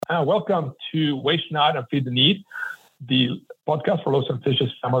Welcome to Waste Not and Feed the Need, the podcast for Loaves and Fishes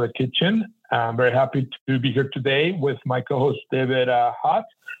Some of the Kitchen. I'm very happy to be here today with my co-host, David Hott.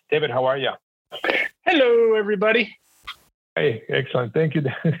 David, how are you? Hello, everybody. Hey, excellent. Thank you.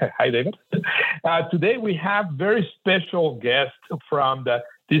 Hi, David. Today we have very special guests from the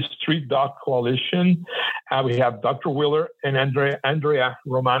Street Dog Coalition. We have Dr. Wheeler and Andrea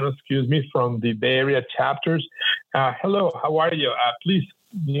Romano, from the Bay Area chapters. Hello, how are you? Please,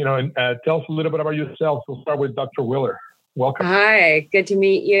 tell us a little bit about yourself. We'll start with Dr. Wheeler. Welcome. Hi, good to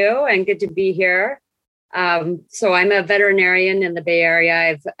meet you and good to be here. So I'm a veterinarian in the Bay Area.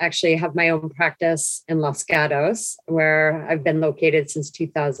 I've actually have my own practice in Los Gatos, where I've been located since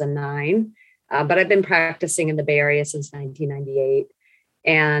 2009. But I've been practicing in the Bay Area since 1998.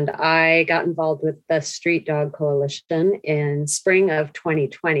 And I got involved with the Street Dog Coalition in spring of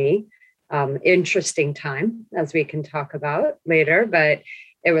 2020. Interesting time, as we can talk about later, but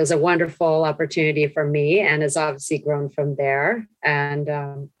it was a wonderful opportunity for me and has obviously grown from there.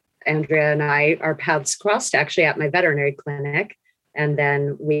 And Andrea and our paths crossed actually at my veterinary clinic. And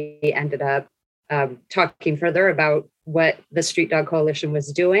then we ended up talking further about what the Street Dog Coalition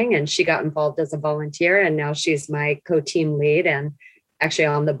was doing. And she got involved as a volunteer. And now she's my co-team lead and actually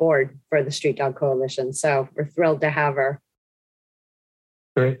on the board for the Street Dog Coalition. So we're thrilled to have her.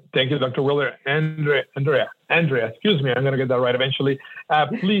 Great. Thank you, Dr. Wheeler. Andrea, excuse me, I'm going to get that right eventually.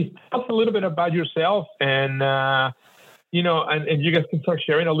 Please tell us a little bit about yourself and you guys can start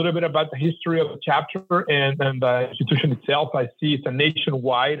sharing a little bit about the history of the chapter and the institution itself. I see it's a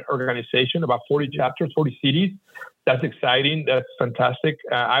nationwide organization, about 40 chapters, 40 cities. That's exciting. That's fantastic.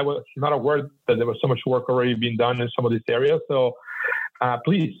 I was not aware that there was so much work already being done in some of these areas. So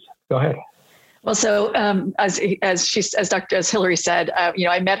please go ahead. Well, so as Hillary said,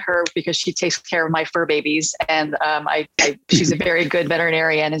 I met her because she takes care of my fur babies, and she's a very good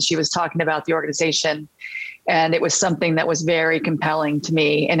veterinarian, and she was talking about the organization, and it was something that was very compelling to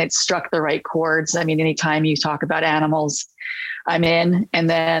me, and it struck the right chords. I mean, anytime you talk about animals, I'm in, and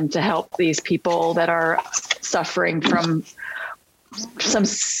then to help these people that are suffering from some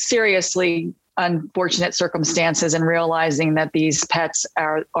seriously unfortunate circumstances and realizing that these pets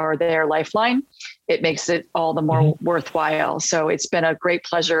are their lifeline, it makes it all the more worthwhile. So it's been a great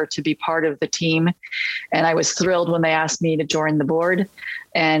pleasure to be part of the team. And I was thrilled when they asked me to join the board.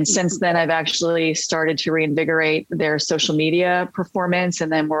 And since then, I've actually started to reinvigorate their social media performance.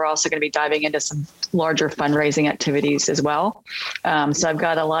 And then we're also going to be diving into some larger fundraising activities as well. So I've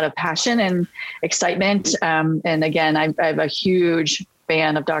got a lot of passion and excitement. And again, I have a huge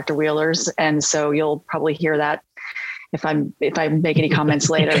fan of Dr. Wheeler's, and so you'll probably hear that if I make any comments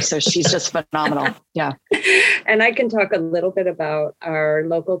later. So she's just phenomenal. Yeah. And I can talk a little bit about our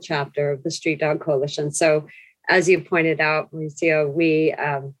local chapter of the Street Dog Coalition. So as you pointed out, Mauricio,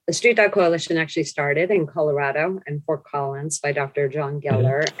 the Street Dog Coalition actually started in Colorado and Fort Collins by Dr. John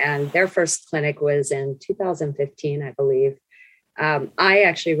Geller, and their first clinic was in 2015, I believe. I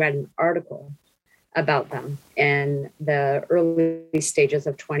actually read an article about them in the early stages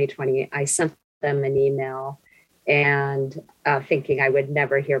of 2020. I sent them an email and thinking I would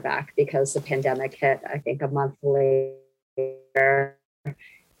never hear back because the pandemic hit, I think, a month later.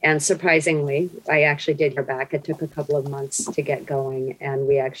 And surprisingly, I actually did hear back. It took a couple of months to get going. And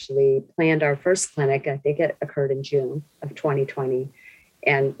we actually planned our first clinic. I think it occurred in June of 2020.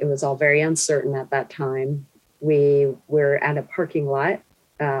 And it was all very uncertain at that time. We were at a parking lot.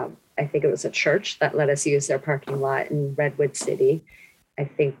 I think it was a church that let us use their parking lot in Redwood City. I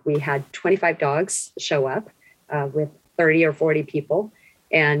think we had 25 dogs show up with 30 or 40 people.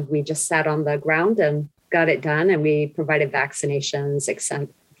 And we just sat on the ground and got it done. And we provided vaccinations,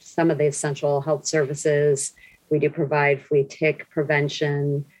 some of the essential health services. We do provide flea tick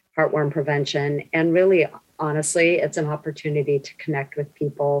prevention, heartworm prevention. And really, honestly, it's an opportunity to connect with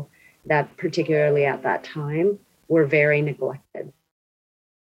people that particularly at that time were very neglected.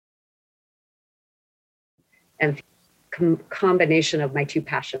 And combination of my two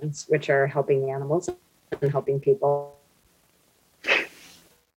passions, which are helping the animals and helping people.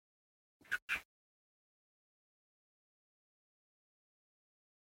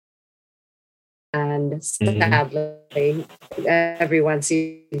 And sadly, everyone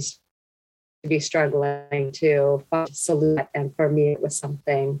seems to be struggling to find a solution. And for me, it was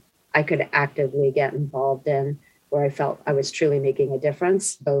something I could actively get involved in, where I felt I was truly making a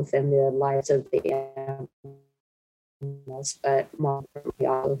difference, both in the lives of the animals, but more importantly,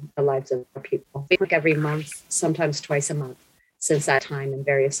 all the lives of people. We work every month, sometimes twice a month, since that time in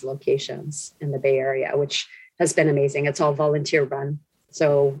various locations in the Bay Area, which has been amazing. It's all volunteer run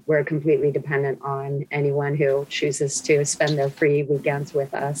So we're completely dependent on anyone who chooses to spend their free weekends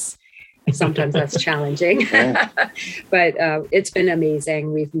with us. Sometimes that's challenging, but it's been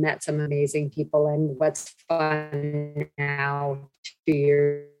amazing. We've met some amazing people, and what's fun now, 2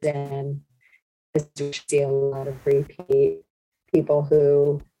 years in, is we see a lot of repeat people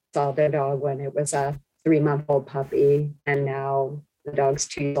who saw their dog when it was a 3-month-old puppy, and now the dog's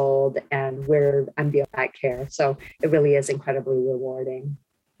 2 years old, and I'm beyond that care. So it really is incredibly rewarding.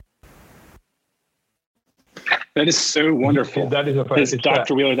 That is so wonderful. That is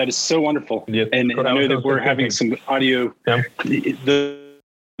Dr. Wheeler, that is so wonderful. Yes. And I know that we're having some audio, the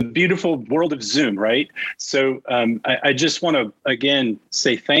beautiful world of Zoom, right? So I just want to, again,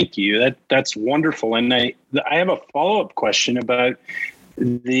 say thank you. That's wonderful. And I have a follow-up question about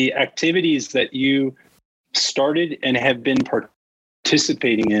the activities that you started and have been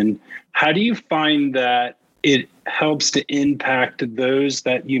participating in. How do you find that it helps to impact those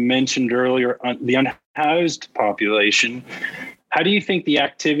that you mentioned earlier, the unhoused population? How do you think the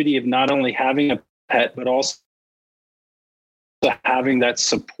activity of not only having a pet, but also having that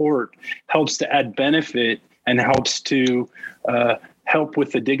support helps to add benefit and helps to help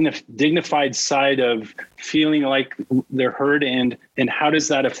with the dignified side of feeling like they're heard, and how does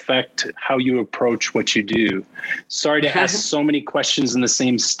that affect how you approach what you do? Sorry to ask so many questions in the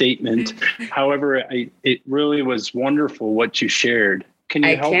same statement. However, it really was wonderful what you shared. Can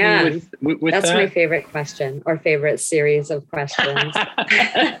you help me with That's that? my favorite question, or favorite series of questions. Right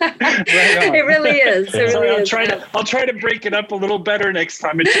on. It really is. It really is. I'll try to break it up a little better next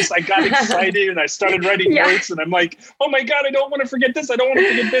time. It's just I got excited and I started writing notes, and I'm like, oh my God, I don't want to forget this. I don't want to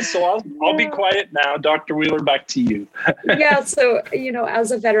forget this. So I'll be quiet now. Dr. Wheeler, back to you. Yeah. So,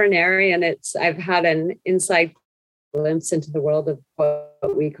 as a veterinarian, I've had an inside glimpse into the world of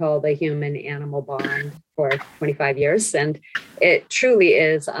what we call the human-animal bond for 25 years. And it truly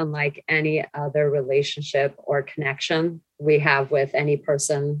is unlike any other relationship or connection we have with any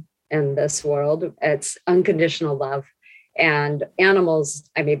person in this world. It's unconditional love. And animals,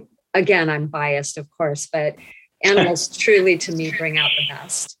 again, I'm biased, of course, but animals truly, to me, bring out the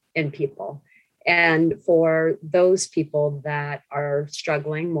best in people. And for those people that are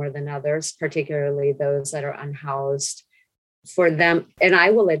struggling more than others, particularly those that are unhoused, for them, and I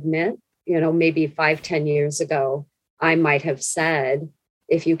will admit, maybe 5-10 years ago, I might have said,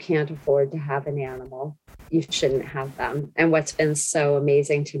 if you can't afford to have an animal, you shouldn't have them. And what's been so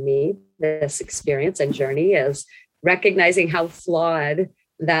amazing to me, this experience and journey, is recognizing how flawed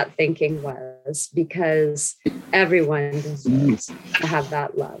that thinking was, because everyone deserves to have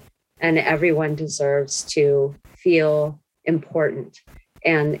that love. And everyone deserves to feel important.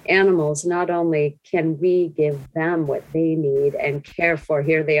 And animals, not only can we give them what they need and care for,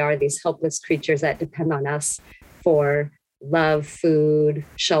 here they are, these helpless creatures that depend on us for love, food,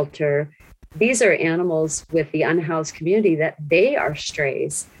 shelter. These are animals with the unhoused community that they are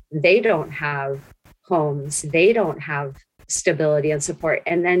strays. They don't have homes. They don't have stability and support.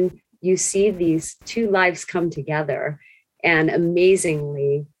 And then you see these two lives come together, and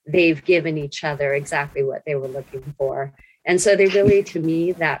amazingly, they've given each other exactly what they were looking for. And so they really, to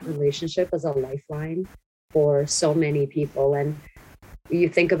me, that relationship is a lifeline for so many people. And you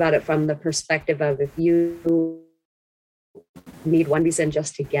think about it from the perspective of, if you need one reason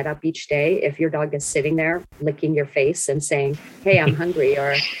just to get up each day, if your dog is sitting there licking your face and saying, hey, I'm hungry,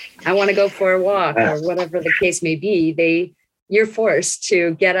 or I want to go for a walk, or whatever the case may be, you're forced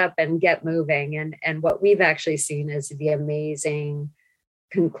to get up and get moving. And what we've actually seen is the amazing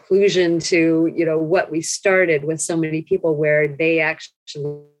conclusion to, what we started with so many people, where they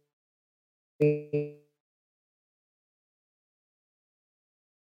actually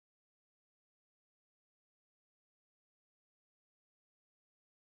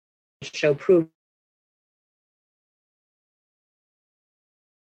show proof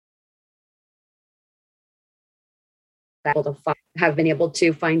have been able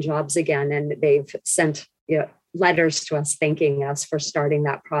to find jobs again, and they've sent letters to us thanking us for starting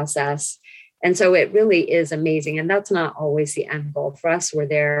that process. And so it really is amazing. And that's not always the end goal for us. We're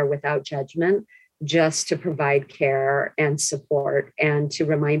there without judgment, just to provide care and support, and to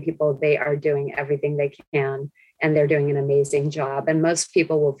remind people they are doing everything they can, and they're doing an amazing job. And most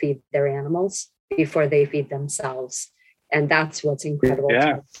people will feed their animals before they feed themselves. And that's what's incredible.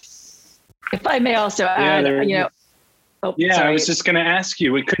 Yeah. If I may also add, sorry. I was just going to ask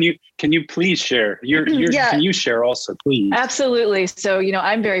you, can you please share can you share also, please? Absolutely. So,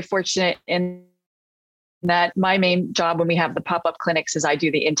 I'm very fortunate in that my main job when we have the pop-up clinics is I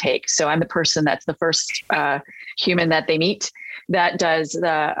do the intake. So I'm the person that's the first human that they meet that does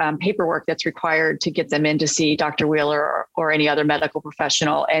the paperwork that's required to get them in to see Dr. Wheeler or any other medical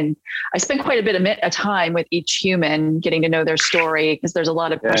professional. And I spend quite a bit of time with each human getting to know their story, because there's a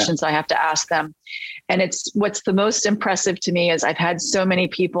lot of questions I have to ask them. And what's the most impressive to me is I've had so many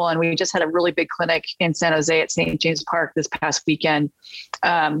people, and we just had a really big clinic in San Jose at St. James Park this past weekend,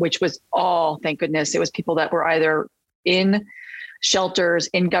 which was all, thank goodness, it was people that were either in shelters,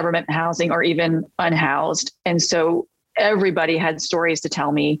 in government housing, or even unhoused. And so everybody had stories to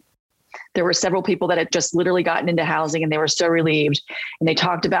tell me. There were several people that had just literally gotten into housing and they were so relieved. And they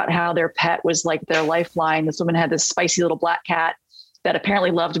talked about how their pet was like their lifeline. This woman had this spicy little black cat that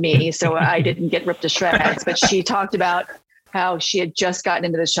apparently loved me, so I didn't get ripped to shreds. But she talked about how she had just gotten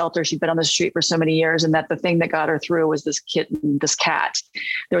into the shelter. She'd been on the street for so many years, and that the thing that got her through was this kitten, this cat.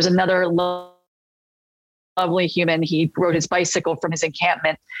 There was another lovely human. He rode his bicycle from his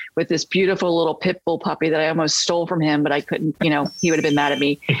encampment with this beautiful little pit bull puppy that I almost stole from him, but I couldn't, he would have been mad at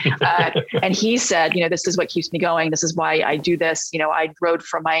me. And he said, this is what keeps me going. This is why I do this. I rode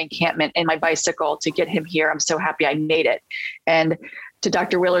from my encampment in my bicycle to get him here. I'm so happy I made it. And to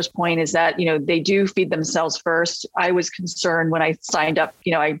Dr. Wheeler's point is that, they do feed themselves first. I was concerned when I signed up,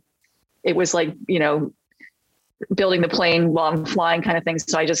 it was like, building the plane while I'm flying kind of thing.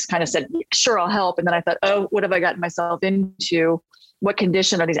 So I just kind of said, sure, I'll help. And then I thought, oh, what have I gotten myself into? What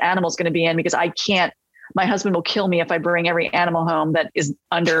condition are these animals going to be in? Because my husband will kill me if I bring every animal home that is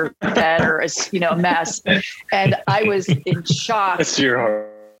underfed or is, a mess. And I was in shock. That's your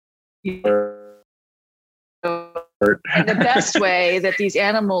heart. And the best way that these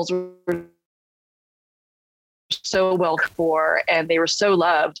animals were so well cared for, and they were so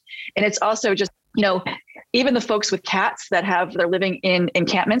loved. And it's also just, even the folks with cats they're living in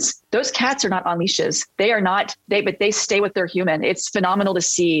encampments, those cats are not on leashes. But they stay with their human. It's phenomenal to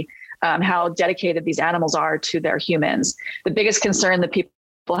see how dedicated these animals are to their humans. The biggest concern that people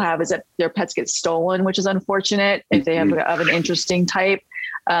have is that their pets get stolen, which is unfortunate if they have of an interesting type.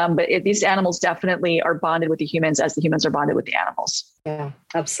 But these animals definitely are bonded with the humans as the humans are bonded with the animals. Yeah,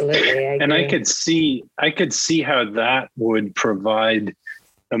 absolutely. And I could see how that would provide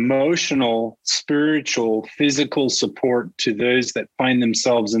emotional, spiritual, physical support to those that find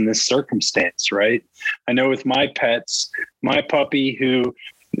themselves in this circumstance, right? I know with my pets, my puppy who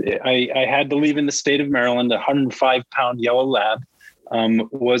I had to leave in the state of Maryland, a 105-pound yellow lab,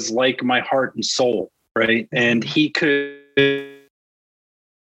 was like my heart and soul, right? And he could,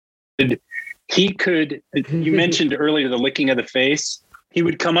 you mentioned earlier the licking of the face. He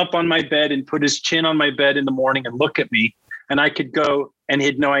would come up on my bed and put his chin on my bed in the morning and look at me, and I could go and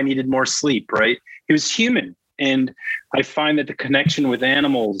he'd know I needed more sleep, right? He was human. And I find that the connection with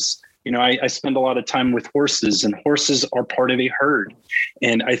animals, I spend a lot of time with horses, and horses are part of a herd.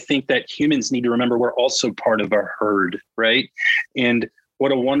 And I think that humans need to remember we're also part of our herd, right? And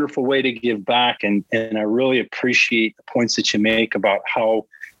what a wonderful way to give back. And I really appreciate the points that you make about how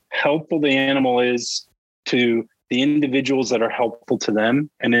helpful the animal is to the individuals that are helpful to them.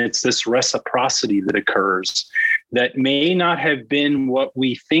 And it's this reciprocity that occurs that may not have been what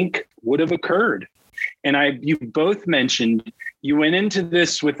we think would have occurred. And you both mentioned you went into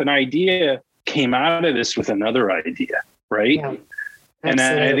this with an idea, came out of this with another idea, right? Yeah, and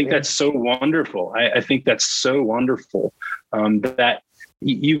I think that's so wonderful. I think that's so wonderful that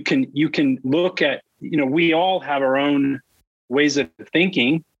you can look at, we all have our own ways of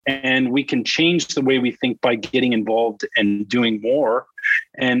thinking, and we can change the way we think by getting involved and doing more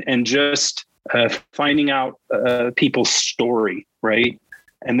and just finding out people's story, right?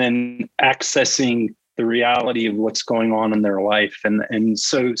 And then accessing the reality of what's going on in their life. And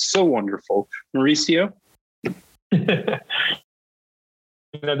so wonderful. Mauricio? There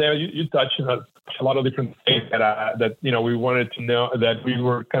you touched on a lot of different things that we wanted to know, that we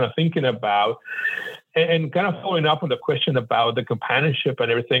were kind of thinking about. And kind of following up on the question about the companionship and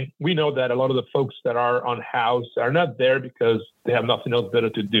everything, we know that a lot of the folks that are on house are not there because they have nothing else better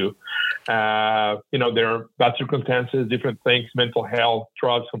to do. There are bad circumstances, different things, mental health,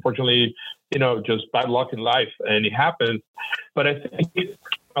 drugs, unfortunately, just bad luck in life, and it happens. But I think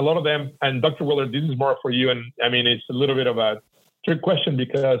a lot of them, and Dr. Wheeler, this is more for you, and I mean, it's a little bit of a trick question,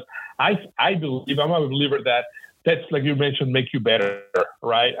 because I'm a believer that pets, like you mentioned, make you better,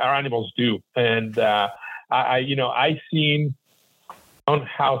 right? Our animals do. And I seen on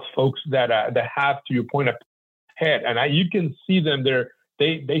house folks that have, to your point, a pet, and you can see them there.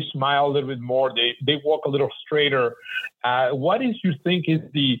 They smile a little bit more. They walk a little straighter. What is you think is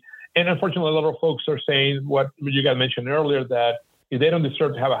and unfortunately, a lot of folks are saying what you guys mentioned earlier, that if they don't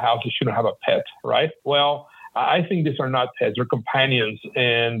deserve to have a house, they shouldn't have a pet, right? Well, I think these are not pets, they're companions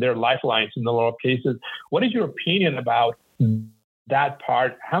and they're lifelines in a lot of cases. What is your opinion about that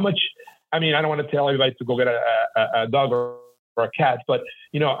part? How much, I mean, I don't want to tell everybody to go get a dog or a cat, but,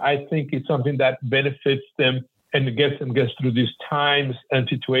 I think it's something that benefits them and gets through these times and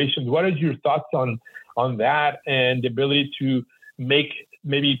situations. What are your thoughts on that and the ability to make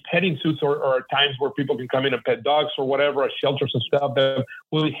maybe petting suits or times where people can come in and pet dogs or whatever, or shelters and stuff that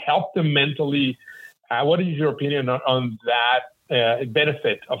will help them mentally? What is your opinion on that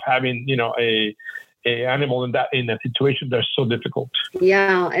benefit of having, a animal in a situation that's so difficult?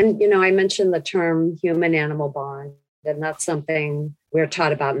 Yeah. And, I mentioned the term human animal bond, and that's something we're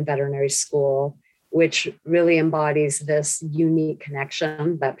taught about in veterinary school, which really embodies this unique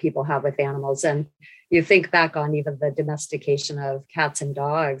connection that people have with animals. And you think back on even the domestication of cats and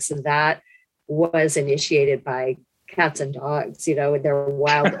dogs, that was initiated by cats and dogs, their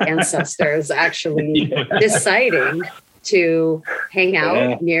wild ancestors actually deciding to hang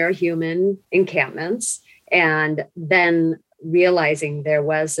out near human encampments, and then realizing there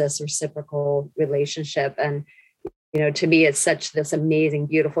was this reciprocal relationship. And, to me, it's such this amazing,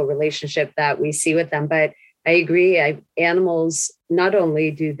 beautiful relationship that we see with them. But I agree. Animals, not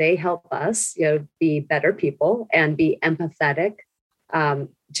only do they help us, be better people and be empathetic,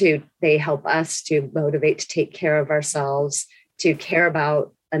 they help us to motivate, to take care of ourselves, to care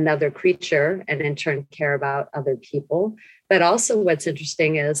about another creature, and in turn care about other people. But also what's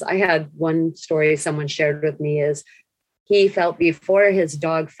interesting is I had one story someone shared with me is he felt before his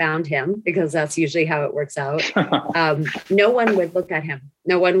dog found him, because that's usually how it works out, no one would look at him.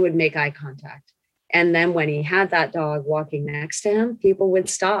 No one would make eye contact. And then when he had that dog walking next to him, people would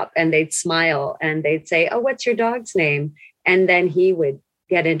stop and they'd smile and they'd say, "Oh, what's your dog's name?" And then he would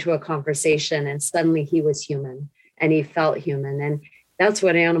get into a conversation, and suddenly he was human and he felt human. And that's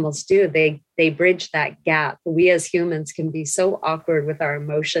what animals do. They bridge that gap. We as humans can be so awkward with our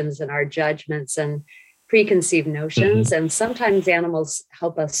emotions and our judgments and preconceived notions. Mm-hmm. And sometimes animals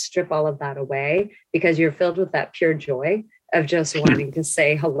help us strip all of that away, because you're filled with that pure joy of just wanting to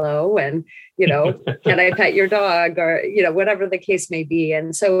say hello and, can I pet your dog, or, whatever the case may be.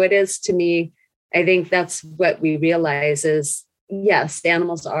 And so it is, to me, I think that's what we realize is, yes,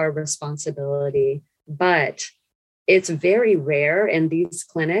 animals are a responsibility, but it's very rare in these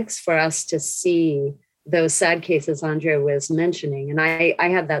clinics for us to see those sad cases Andrea was mentioning. And I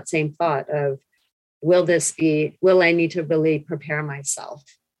had that same thought of, will I need to really prepare myself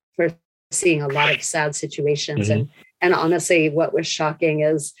for seeing a lot of sad situations? Mm-hmm. And honestly, what was shocking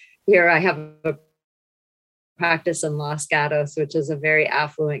is, here I have a practice in Los Gatos, which is a very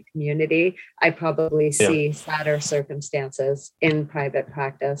affluent community. I probably see sadder circumstances in private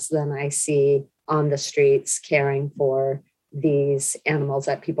practice than I see on the streets caring for these animals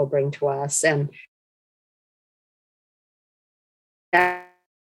that people bring to us. And that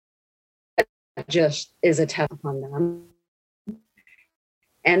just is a test upon them.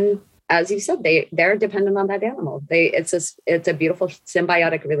 And as you said, they're dependent on that animal. It's a beautiful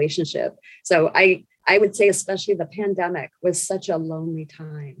symbiotic relationship. So I would say, especially the pandemic was such a lonely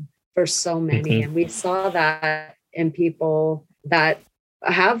time for so many. Mm-hmm. And we saw that in people that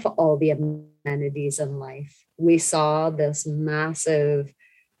have all the amenities in life. We saw this massive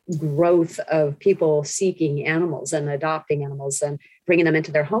growth of people seeking animals and adopting animals and bringing them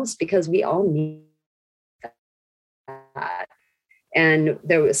into their homes, because we all need that. And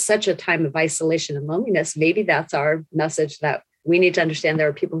there was such a time of isolation and loneliness. Maybe that's our message, that we need to understand there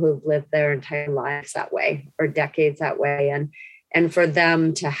are people who've lived their entire lives that way, or decades that way. And for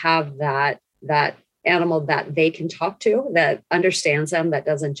them to have that animal that they can talk to, that understands them, that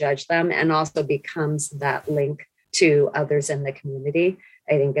doesn't judge them, and also becomes that link to others in the community,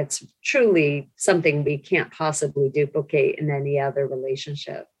 I think it's truly something we can't possibly duplicate in any other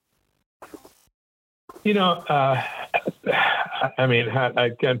relationship. I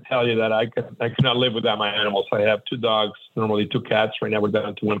can tell you that I cannot live without my animals. I have 2 dogs, normally 2 cats. Right now we're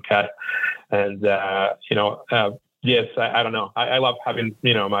down to 1 cat. And, yes, I don't know. I love having,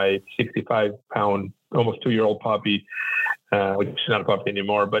 my 65-pound, almost 2-year-old puppy, which is not a puppy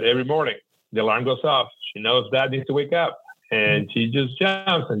anymore. But every morning the alarm goes off. She knows Dad needs to wake up. And she just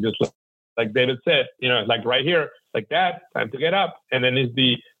jumps and just, like David said, it's like right here, like that, time to get up. And then it's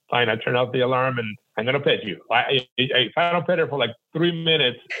the, fine, I turn off the alarm and I'm going to pet you. If I don't pet her for like 3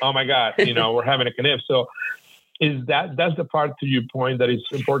 minutes, oh my God, we're having a connect. So that's the part, to your point, that is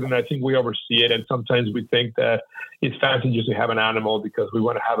important. I think we oversee it. And sometimes we think that it's fancy just to have an animal because we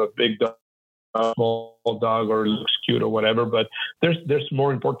want to have a big dog, small dog, or looks cute or whatever. But there's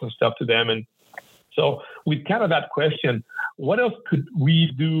more important stuff to them. And So with kind of that question, what else could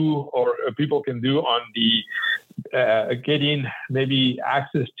we do or people can do on the getting maybe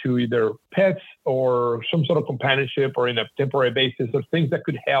access to either pets or some sort of companionship or in a temporary basis, or things that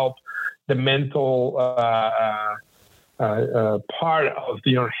could help the mental part of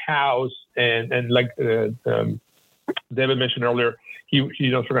your house and like David mentioned earlier, he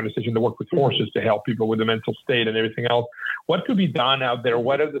knows organization that work with horses to help people with the mental state and everything else. What could be done out there?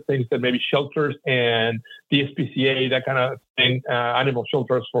 What are the things that maybe shelters and the SPCA, that kind of thing, animal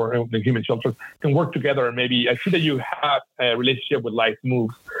shelters for the human shelters can work together? And maybe I see that you have a relationship with Life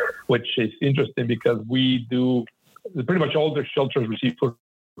Moves, which is interesting because we do pretty much all the shelters receive food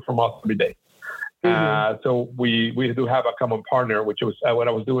from us every day. So we do have a common partner, which was what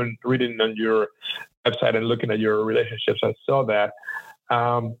I was reading on your website and looking at your relationships. I saw that.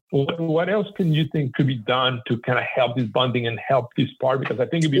 What else can you think could be done to kind of help this bonding and help this part? Because I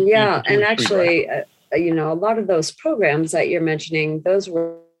think it'd be and actually, right? A lot of those programs that you're mentioning, those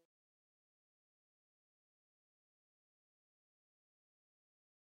were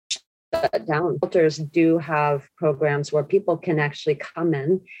shut down. Shelters do have programs where people can actually come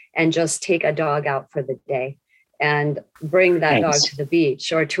in and just take a dog out for the day and bring that dog to the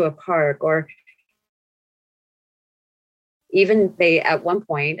beach or to a park, or even they at one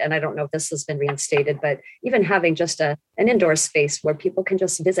point, and I don't know if this has been reinstated, but even having just an indoor space where people can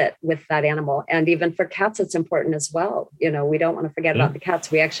just visit with that animal. And even for cats, it's important as well. We don't want to forget about the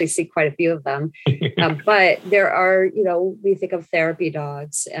cats. We actually see quite a few of them. But there are, we think of therapy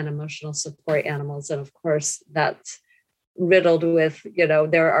dogs and emotional support animals. And of course, that's riddled with,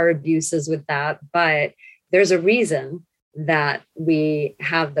 there are abuses with that. But there's a reason that we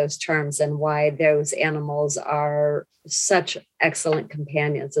have those terms and why those animals are such excellent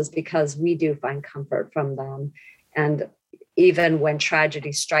companions is because we do find comfort from them. And even when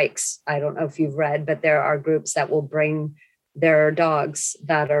tragedy strikes, I don't know if you've read, but there are groups that will bring their dogs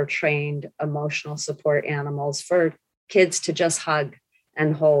that are trained emotional support animals for kids to just hug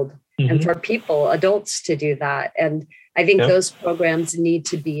and hold, and for people, adults, to do that. And I think those programs need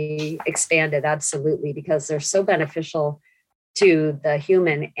to be expanded, absolutely, because they're so beneficial to the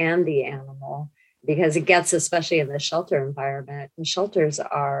human and the animal, because it gets, especially in the shelter environment, the shelters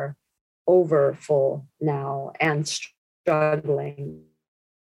are over full now and struggling.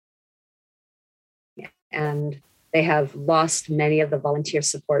 And they have lost many of the volunteer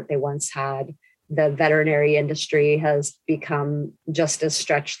support they once had. The veterinary industry has become just as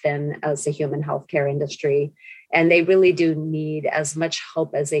stretched thin as the human healthcare industry. And they really do need as much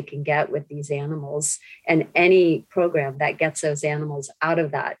help as they can get with these animals. And any program that gets those animals out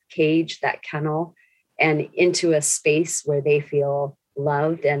of that cage, that kennel, and into a space where they feel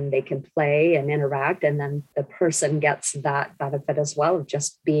loved and they can play and interact. And then the person gets that benefit as well of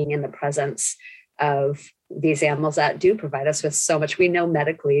just being in the presence of these animals that do provide us with so much. We know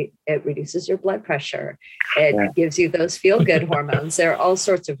medically it reduces your blood pressure. It gives you those feel-good hormones. There are all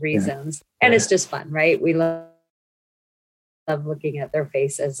sorts of reasons. And it's just fun, right? We love looking at their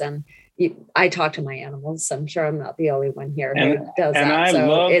faces. And I talk to my animals. I'm sure I'm not the only one here who does that. And I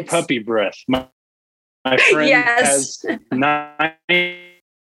love puppy breath. My friend has 9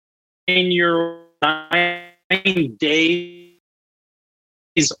 days.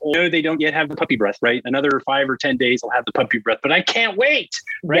 I know they don't yet have the puppy breath, right? Another 5 or 10 days, I'll have the puppy breath, but I can't wait,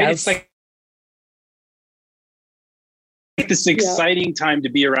 right? It's like this exciting time to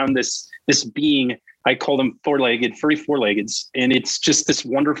be around this being. I call them four-legged, furry four-leggeds, and it's just this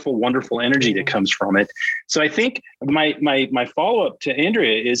wonderful, wonderful energy that comes from it. So I think my follow-up to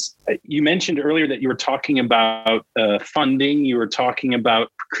Andrea is, you mentioned earlier that you were talking about funding. You were talking about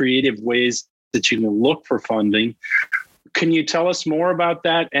creative ways that you can look for funding. Can you tell us more about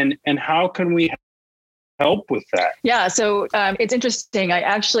that, and how can we help with that? Yeah, so it's interesting. I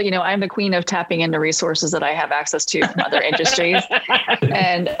actually, I'm the queen of tapping into resources that I have access to from other industries,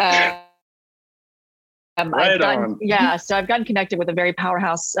 and so I've gotten connected with a very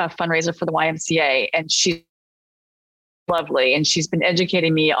powerhouse fundraiser for the YMCA, and she's lovely, and she's been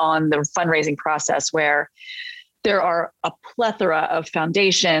educating me on the fundraising process, where there are a plethora of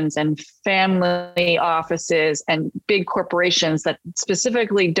foundations and family offices and big corporations that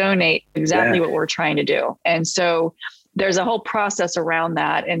specifically donate exactly what we're trying to do. And so there's a whole process around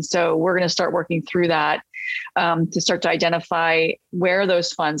that. And so we're going to start working through that to start to identify where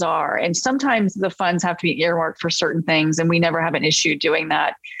those funds are. And sometimes the funds have to be earmarked for certain things, and we never have an issue doing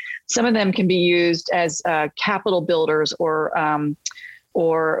that. Some of them can be used as capital builders or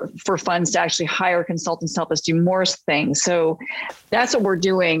or for funds to actually hire consultants to help us do more things. So that's what we're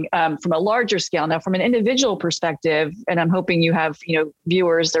doing from a larger scale. Now, from an individual perspective, and I'm hoping you have,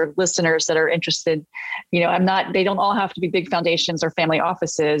 viewers or listeners that are interested, they don't all have to be big foundations or family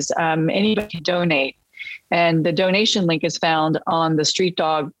offices. Anybody can donate. And the donation link is found on the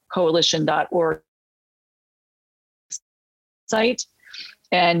streetdogcoalition.org site.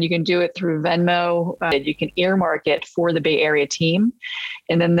 And you can do it through Venmo. You can earmark it for the Bay Area team.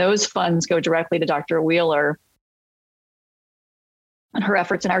 And then those funds go directly to Dr. Wheeler and her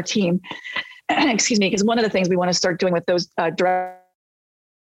efforts and our team. Excuse me, because one of the things we want to start doing with those directed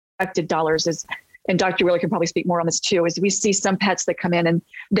dollars is, and Dr. Wheeler can probably speak more on this too, is we see some pets that come in and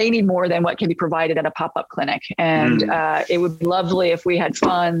they need more than what can be provided at a pop-up clinic. And it would be lovely if we had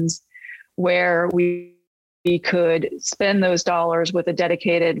funds where we could spend those dollars with a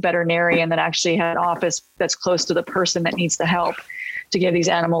dedicated veterinarian that actually had an office that's close to the person that needs the help to give these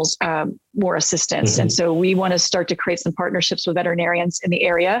animals more assistance. And so we want to start to create some partnerships with veterinarians in the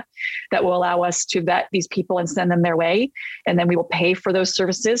area that will allow us to vet these people and send them their way. And then we will pay for those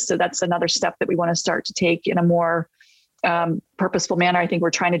services. So that's another step that we want to start to take in a more purposeful manner. I think we're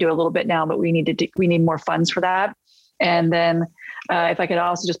trying to do a little bit now, but we need more funds for that. And then if I could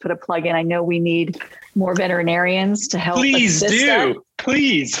also just put a plug in, I know we need more veterinarians to help. Please do.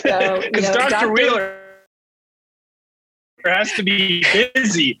 Please. Because Dr. Wheeler has to be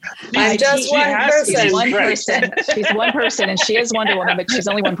busy. I'm just one person. She's one person, and she is Wonder Woman, but she's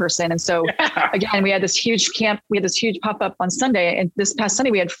only one person. And so, again, we had this huge camp. We had this huge pop-up on Sunday, and this past Sunday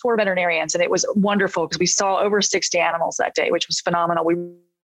we had 4 veterinarians, and it was wonderful because we saw over 60 animals that day, which was phenomenal. We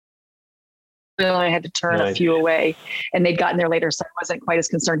I had to turn a few away, and they'd gotten there later, so I wasn't quite as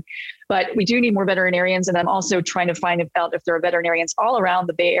concerned. But we do need more veterinarians, and I'm also trying to find out if there are veterinarians all around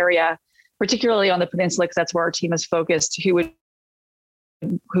the Bay Area, particularly on the peninsula, because that's where our team is focused, who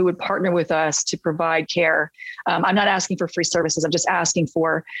would partner with us to provide care. I'm not asking for free services. I'm just asking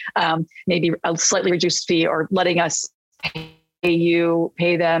for maybe a slightly reduced fee, or letting us pay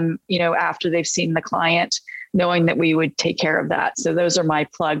them, after they've seen the client, knowing that we would take care of that. So those are my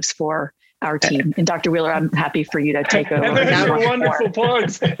plugs for our team. And Dr. Wheeler, I'm happy for you to take over. And those are wonderful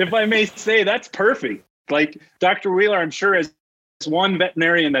plugs. If I may say, that's perfect. Like Dr. Wheeler, I'm sure as one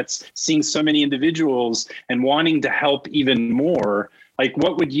veterinarian that's seeing so many individuals and wanting to help even more, like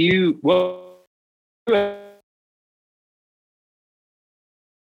what would you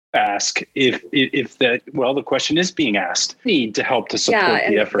ask if that, well, the question is being asked, need to help to support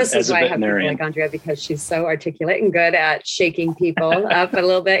the effort as a veterinarian. This is why I have people like Andrea, because she's so articulate and good at shaking people up a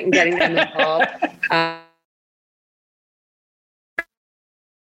little bit and getting them involved.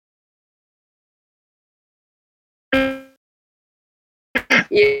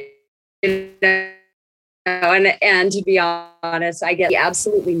 And to be honest, we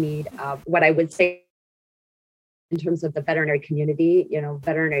absolutely need what I would say in terms of the veterinary community,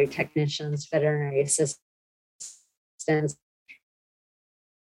 veterinary technicians, veterinary assistants.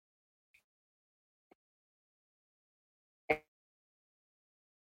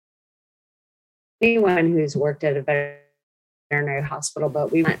 Anyone who's worked at a veterinary hospital, but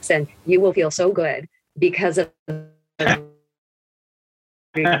we went and you will feel so good because of the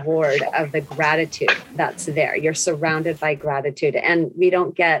reward of the gratitude that's there. You're surrounded by gratitude, and we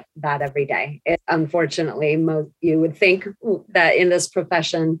don't get that every day. Unfortunately, you would think that in this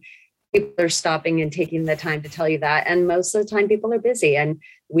profession, people are stopping and taking the time to tell you that. And most of the time people are busy and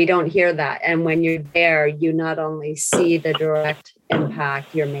we don't hear that. And when you're there, you not only see the direct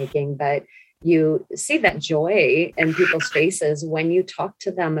impact you're making, but you see that joy in people's faces when you talk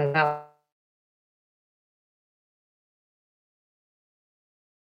to them about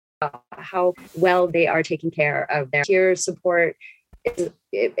how well they are taking care of their peer support is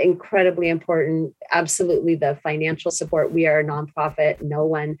incredibly important. Absolutely, the financial support. We are a nonprofit. No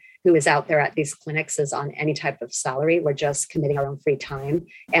one who is out there at these clinics is on any type of salary. We're just committing our own free time.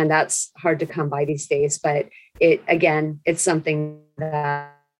 And that's hard to come by these days. But it's something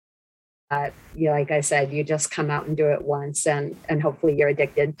that, like I said, you just come out and do it once and hopefully you're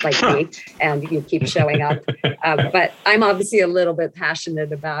addicted like me and you keep showing up. But I'm obviously a little bit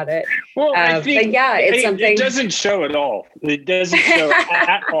passionate about it. Well, I think, but yeah, it's something. It doesn't show at all. It doesn't show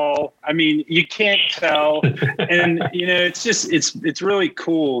at all. I mean, you can't tell. And, it's really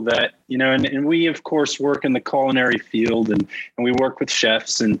cool that, and we, of course, work in the culinary field and we work with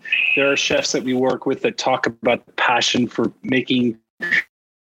chefs. And there are chefs that we work with that talk about the passion for making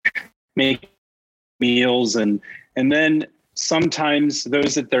meals and then sometimes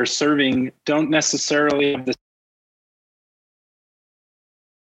those that they're serving don't necessarily have the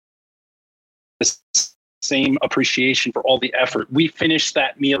same appreciation for all the effort. We finish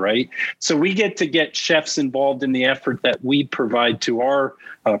that meal, right? So we get chefs involved in the effort that we provide to our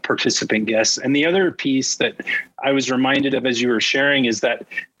participant guests. And the other piece that I was reminded of as you were sharing is that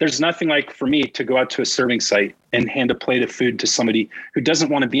there's nothing like for me to go out to a serving site and hand a plate of food to somebody who doesn't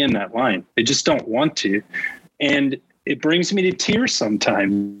want to be in that line. They just don't want to. And it brings me to tears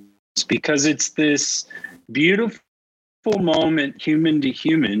sometimes because it's this beautiful moment, human to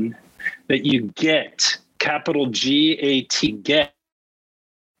human, that you get, capital G-A-T, get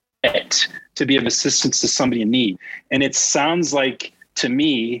to be of assistance to somebody in need. And it sounds like, to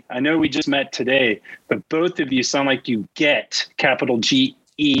me, I know we just met today, but both of you sound like you get, capital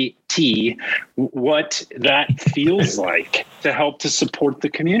G-E-T, what that feels like to help to support the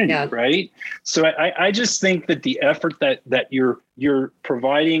community, right? So I just think that the effort that you're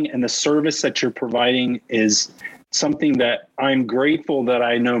providing and the service that you're providing is something that I'm grateful that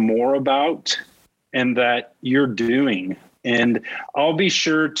I know more about and that you're doing. And I'll be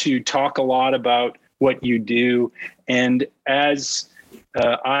sure to talk a lot about what you do. And as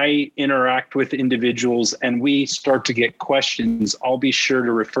I interact with individuals and we start to get questions, I'll be sure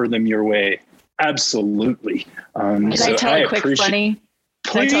to refer them your way. Absolutely. Can I tell a quick funny?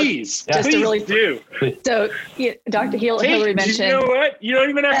 Please, just please to really do. So, Dr. Hillary mentioned. You know what? You don't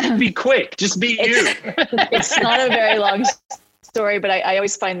even have to be quick. Just be you. It's not a very long story, but I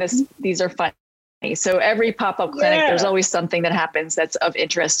always find these are funny. So every pop-up clinic, there's always something that happens that's of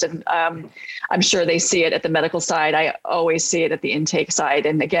interest. And I'm sure they see it at the medical side. I always see it at the intake side.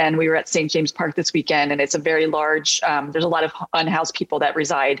 And again, we were at St. James Park this weekend, and it's a very large, there's a lot of unhoused people that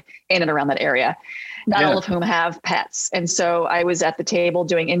reside in and around that area, not all of whom have pets. And so I was at the table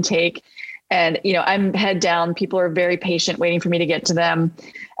doing intake, and, I'm head down. People are very patient waiting for me to get to them.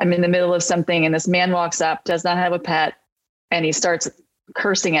 I'm in the middle of something, and this man walks up, does not have a pet, and he starts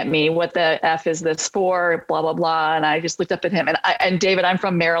cursing at me. What the F is this for? Blah, blah, blah. And I just looked up at him, and David, I'm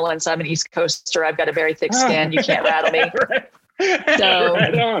from Maryland, so I'm an East Coaster. I've got a very thick skin. You can't rattle me. So,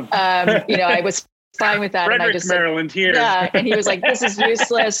 I was fine with that. Frederick, and I just Maryland here. Yeah. And he was like, this is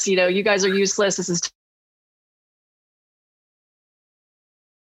useless. You guys are useless. This is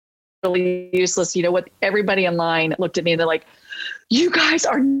totally useless. What? Everybody in line looked at me and they're like, you guys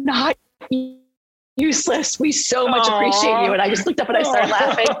are not useless. We so much appreciate you. And I just looked up and I started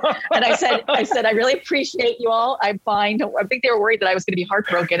laughing. And I said, I really appreciate you all. I'm fine. I think they were worried that I was going to be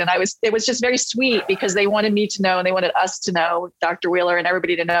heartbroken. And it was just very sweet because they wanted me to know, and they wanted us to know, Dr. Wheeler and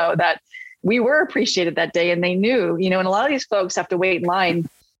everybody to know that we were appreciated that day. And they knew, and a lot of these folks have to wait in line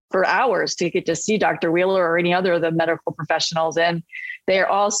for hours to get to see Dr. Wheeler or any other of the medical professionals. And they're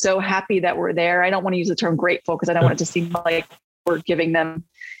all so happy that we're there. I don't want to use the term grateful because I don't want it to seem like we're giving them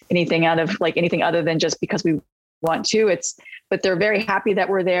anything out of anything other than just because we want to. But they're very happy that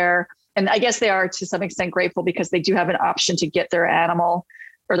we're there. And I guess they are to some extent grateful because they do have an option to get their animal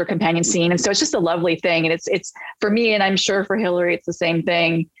or their companion seen. And so it's just a lovely thing. And it's for me, and I'm sure for Hillary, it's the same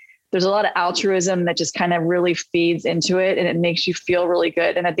thing. There's a lot of altruism that just kind of really feeds into it, and it makes you feel really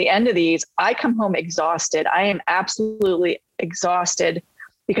good. And at the end of these, I come home exhausted. I am absolutely exhausted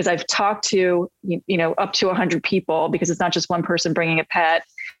because I've talked to, up to 100 people, because it's not just one person bringing a pet.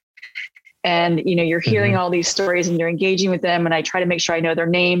 And, you're hearing all these stories and you're engaging with them. And I try to make sure I know their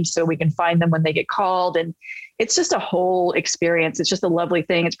names so we can find them when they get called. And it's just a whole experience. It's just a lovely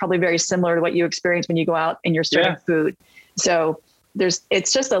thing. It's probably very similar to what you experience when you go out and you're serving food. So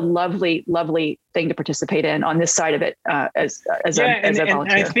it's just a lovely, lovely thing to participate in on this side of it as a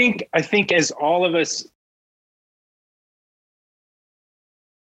volunteer. And I think as all of us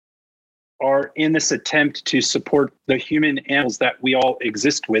are in this attempt to support the human animals that we all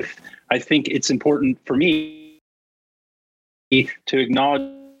exist with, I think it's important for me to acknowledge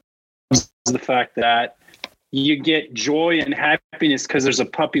the fact that you get joy and happiness because there's a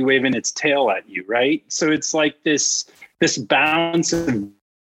puppy waving its tail at you, right? So it's like this balance of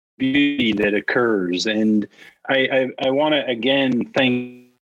beauty that occurs. And I want to, again, thank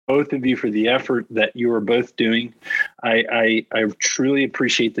both of you for the effort that you are both doing. I truly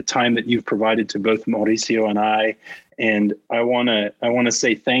appreciate the time that you've provided to both Mauricio and I. And I want to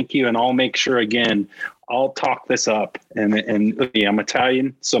say thank you. And I'll make sure, again, I'll talk this up. And I'm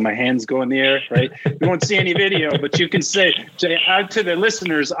Italian, so my hands go in the air, right? You won't see any video, but you can say out to the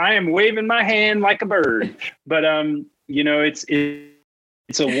listeners, I am waving my hand like a bird. But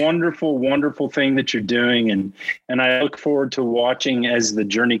it's a wonderful, wonderful thing that you're doing. And I look forward to watching as the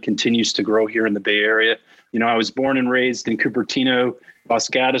journey continues to grow here in the Bay Area. I was born and raised in Cupertino. Los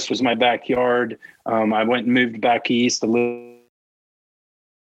Gatos was my backyard. I went and moved back east to live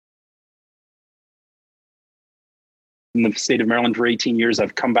in the state of Maryland for 18 years.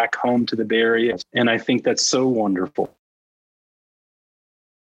 I've come back home to the Bay Area, and I think that's so wonderful.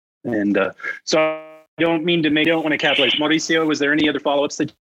 And so I don't want to capitalize. Mauricio, was there any other follow-ups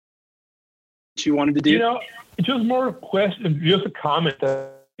that you wanted to do? You know, just more a question, just a comment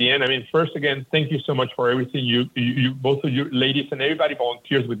at the end. I mean, first, again, thank you so much for everything you both of you ladies and everybody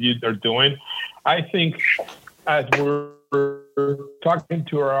volunteers with you are doing. I think as we're talking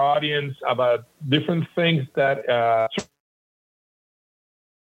to our audience about different things that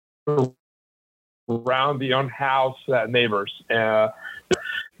around the unhoused neighbors,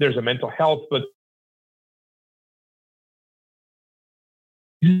 there's a mental health, but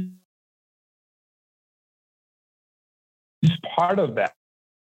it's part of that.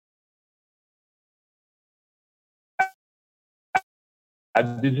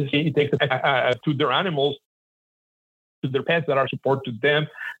 This is it takes to their animals, to their pets that are support to them,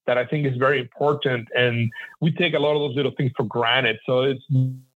 that I think is very important. And we take a lot of those little things for granted. So it's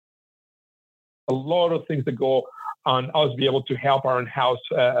a lot of things that go on us be able to help our in-house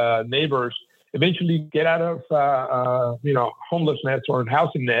neighbors eventually get out of homelessness or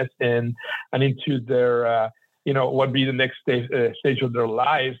housingness and into their what be the next stage of their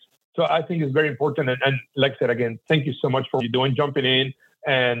lives. So I think it's very important. And like I said, again, thank you so much for what you're doing, jumping in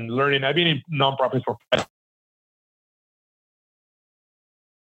and learning. I've been in nonprofits for 5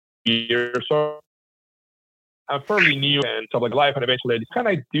 years, so I'm fairly new and stuff like life, and eventually I just kind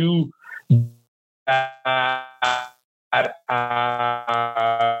of do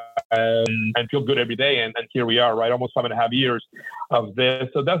and feel good every day. And here we are, right? Almost 5.5 years of this.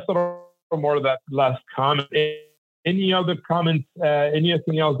 So that's sort of more of that last comment. Any other comments,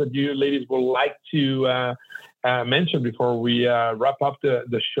 anything else that you ladies would like to mention before we wrap up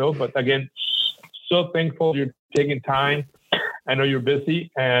the show? But again, so thankful you're taking time. I know you're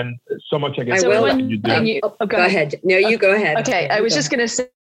busy and so much, I guess. I will. You do. Go ahead. No, you go ahead. Okay. I was just going to say,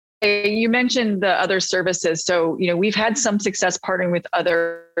 you mentioned the other services. So, we've had some success partnering with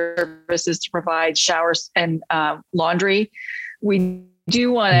other services to provide showers and laundry. We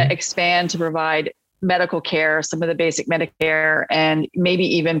do want to expand to provide medical care, some of the basic medical care, and maybe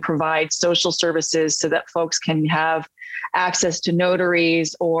even provide social services so that folks can have access to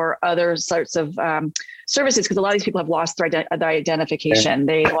notaries or other sorts of services, because a lot of these people have lost their identification.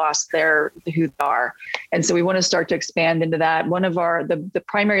 They lost who they are. And so we want to start to expand into that. One of the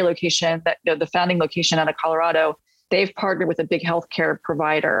primary location, the founding location out of Colorado, they've partnered with a big healthcare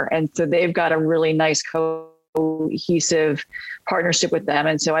provider. And so they've got a really nice cohesive partnership with them.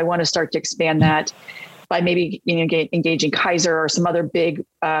 And so I want to start to expand that by maybe engaging Kaiser or some other big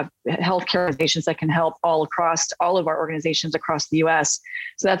healthcare organizations that can help all of our organizations across the U.S.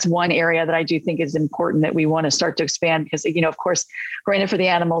 So that's one area that I do think is important that we want to start to expand, because, of course, we're in it for the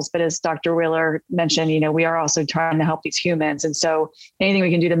animals, but as Dr. Wheeler mentioned, we are also trying to help these humans. And so anything we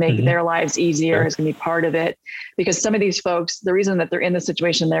can do to make their lives easier is going to be part of it, because some of these folks, the reason that they're in the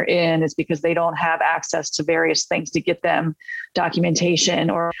situation they're in is because they don't have access to various things to get them documentation,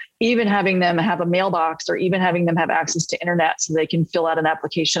 or even having them have a mailbox, or even having them have access to internet so they can fill out an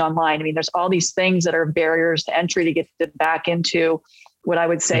application online. I mean, there's all these things that are barriers to entry to get them back into what I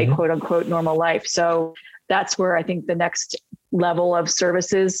would say, quote unquote, normal life. So that's where I think the next level of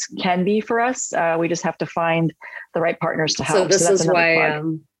services can be for us. We just have to find the right partners to help. So this is why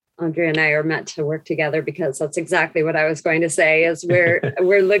Andrea and I are meant to work together, because that's exactly what I was going to say, is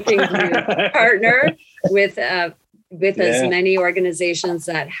we're looking to partner with as many organizations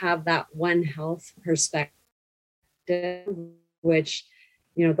that have that One Health perspective, which,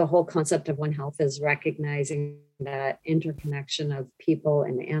 the whole concept of One Health is recognizing that interconnection of people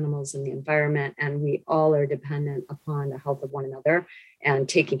and animals and the environment, and we all are dependent upon the health of one another and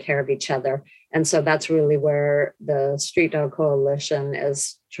taking care of each other. And so that's really where the Street Dog Coalition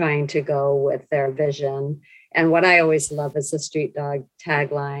is trying to go with their vision. And what I always love is the Street Dog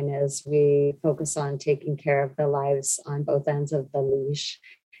tagline is we focus on taking care of the lives on both ends of the leash.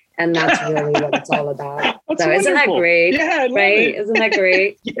 And that's really what it's all about. So isn't that great? Yeah, right? Isn't that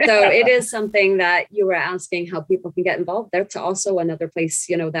great? Yeah. So it is something that you were asking how people can get involved. That's also another place,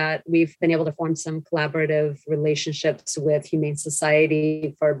 that we've been able to form some collaborative relationships with Humane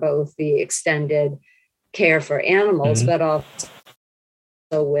Society for both the extended care for animals, but also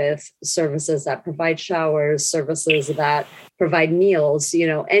with services that provide showers, services that provide meals,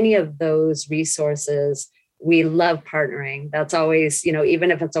 any of those resources. We love partnering. That's always, even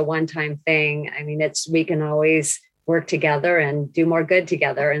if it's a one-time thing, I mean, we can always work together and do more good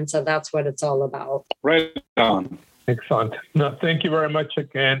together. And so that's what it's all about. Right on. Excellent. No, thank you very much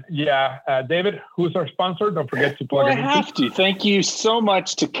again. Yeah. David, who's our sponsor? Don't forget to plug in. I have to. Thank you so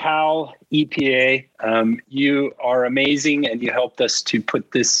much to Cal EPA. You are amazing, and you helped us to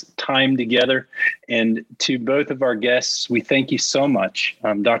put this time together. And to both of our guests, we thank you so much,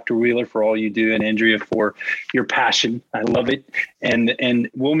 Dr. Wheeler, for all you do, and Andrea for your passion. I love it. And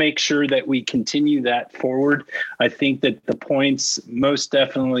we'll make sure that we continue that forward. I think that the points most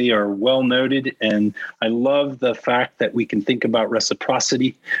definitely are well noted. And I love the fact that we can think about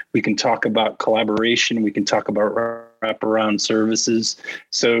reciprocity. We can talk about collaboration. We can talk about wraparound services.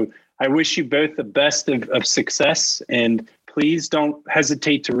 So I wish you both the best of success, and please don't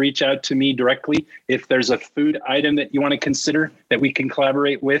hesitate to reach out to me directly if there's a food item that you want to consider that we can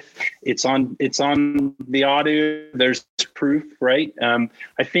collaborate with. It's on the audio. There's proof, right?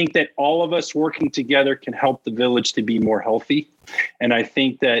 I think that all of us working together can help the village to be more healthy. And I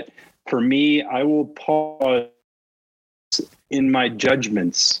think that for me, I will pause in my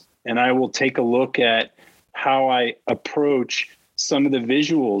judgments, and I will take a look at how I approach some of the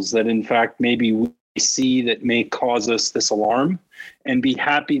visuals that in fact maybe we see that may cause us this alarm, and be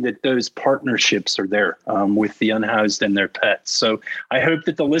happy that those partnerships are there with the unhoused and their pets. So I hope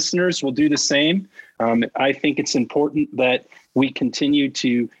that the listeners will do the same. I think it's important that we continue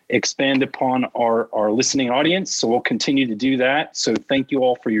to expand upon our listening audience. So we'll continue to do that. So thank you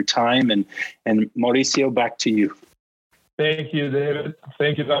all for your time, and Mauricio, back to you. Thank you, David.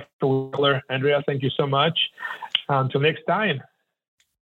 Thank you, Dr. Wheeler. Andrea, thank you so much. Until next time.